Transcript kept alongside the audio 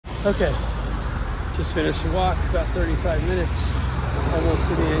Okay, just finished the walk, about 35 minutes, almost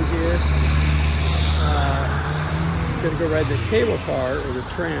to the end here. Gonna go ride the cable car or the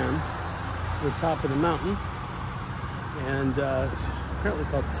tram to the top of the mountain. And it's apparently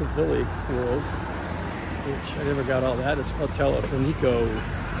called Tivoli World, which I never got all that. It's called Telefonico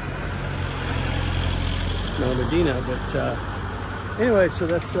Benalmadena, but anyway, so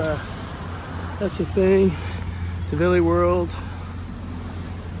that's the thing. Tivoli World,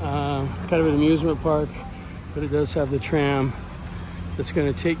 kind of an amusement park, but it does have the tram that's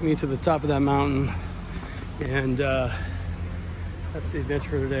going to take me to the top of that mountain, and that's the adventure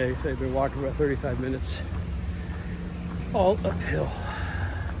for today. So I've been walking about 35 minutes, all uphill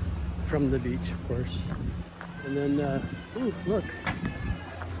from the beach, of course. And then, ooh, look,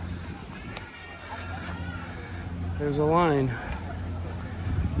 there's a line.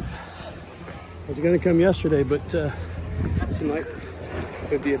 I was going to come yesterday, but it seemed like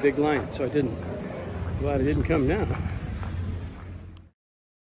it would be a big line, so I didn't. Glad I didn't come now.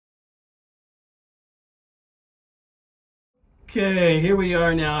 Okay, here we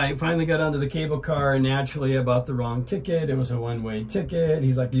are now. I finally got onto the cable car. Naturally, I bought the wrong ticket. It was a one-way ticket.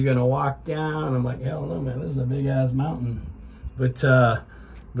 He's like, "You gonna walk down?" I'm like, "Hell no, man! This is a big-ass mountain." But so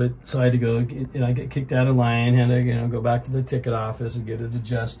I had to go, and I get kicked out of line. Had to, go back to the ticket office and get it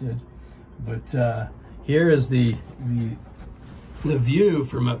adjusted. But here is the view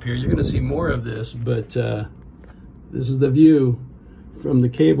from up here. You're gonna see more of this, but this is the view from the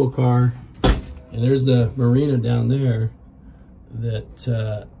cable car, and there's the marina down there that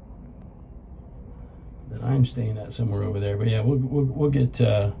I'm staying at somewhere over there. But yeah, we'll get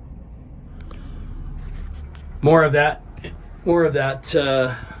more of that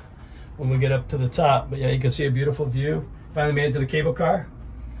when we get up to the top. But yeah, you can see a beautiful view. Finally made it to the cable car.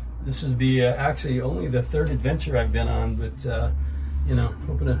 This is actually only the third adventure I've been on, but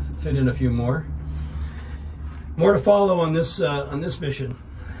hoping to fit in a few more. More to follow on this mission.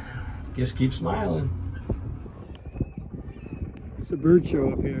 Just keep smiling. It's a bird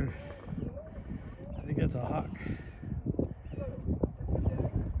show up here. I think that's a hawk. I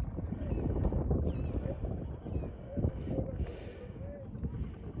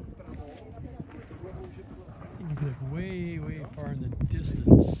think you can look way, way far in the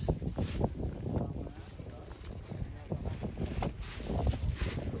distance.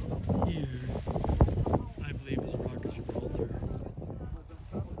 Here, I believe is a rock of Gibraltar.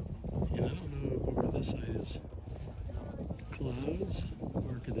 And I don't know if over this side is clouds,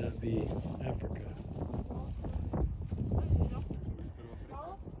 or could that be Africa?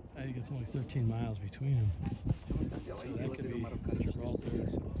 I think it's only 13 miles between them. So that could be Gibraltar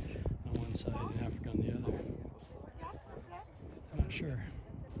on one side and Africa on the other. I'm not sure.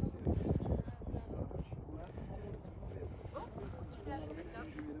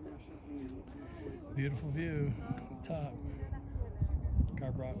 Beautiful view at the top.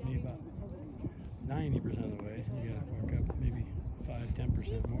 Car brought me about 90% of the way. You gotta walk up maybe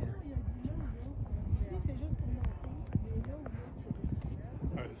 5–10% more.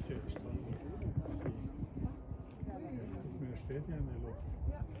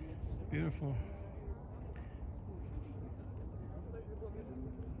 Beautiful.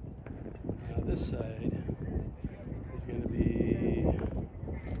 Now this side is going to be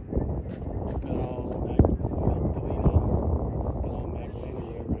Benalmadena,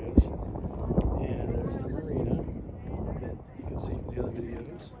 whatever it is. And there's the marina that you can see from the other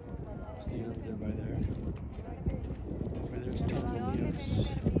videos. See over there by there. Where there's tornadoes.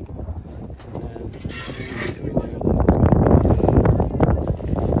 And between there,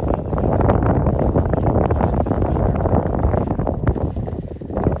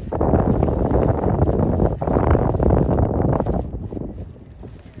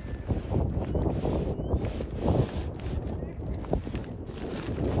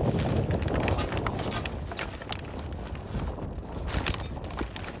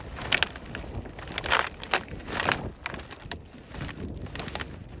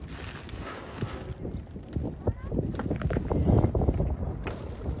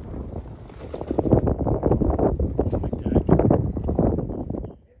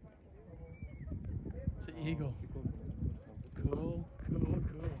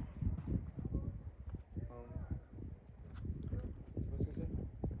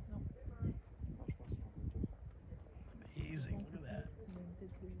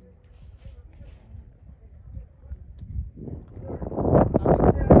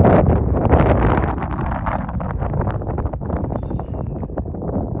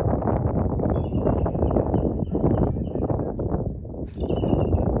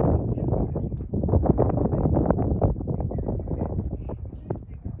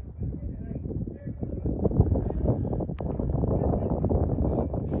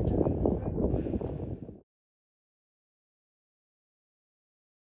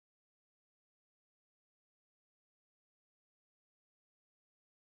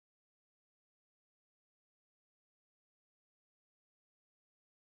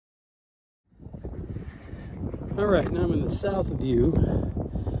 All right, now I'm in the south view.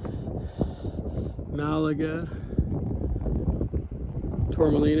 Malaga,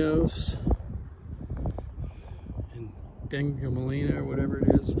 Torremolinos, and Benalmadena, or whatever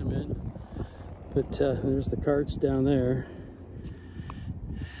it is I'm in. But there's the carts down there.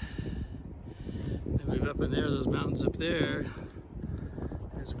 Then move up in there, those mountains up there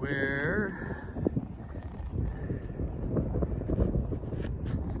is where...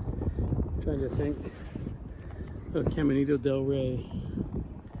 I'm trying to think. Oh, Caminito del Rey.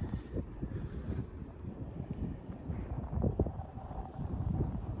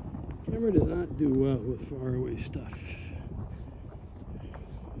 Camera does not do well with faraway stuff.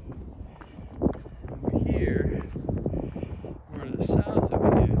 Over here, more to the south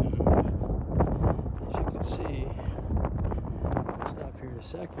over here, as you can see, I'll stop here in a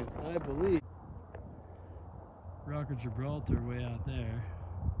second, I believe Rock of Gibraltar way out there.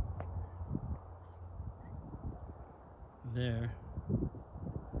 There, and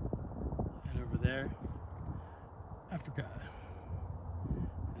over there, Africa.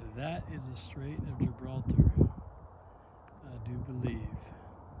 And that is the Strait of Gibraltar, I do believe.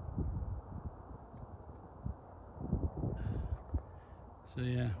 So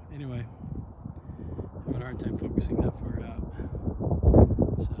yeah, anyway, I'm having a hard time focusing that far out.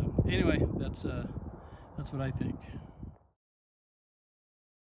 So anyway, that's what I think.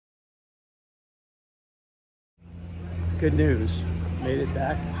 Good news, made it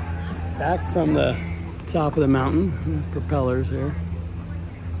back from the top of the mountain. Propellers here.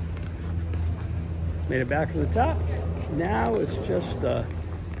 Made it back to the top. Now it's just a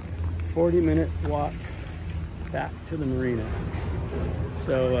 40-minute walk back to the marina.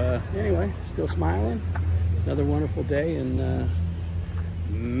 So anyway, still smiling. Another wonderful day in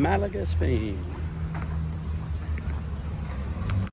Malaga, Spain.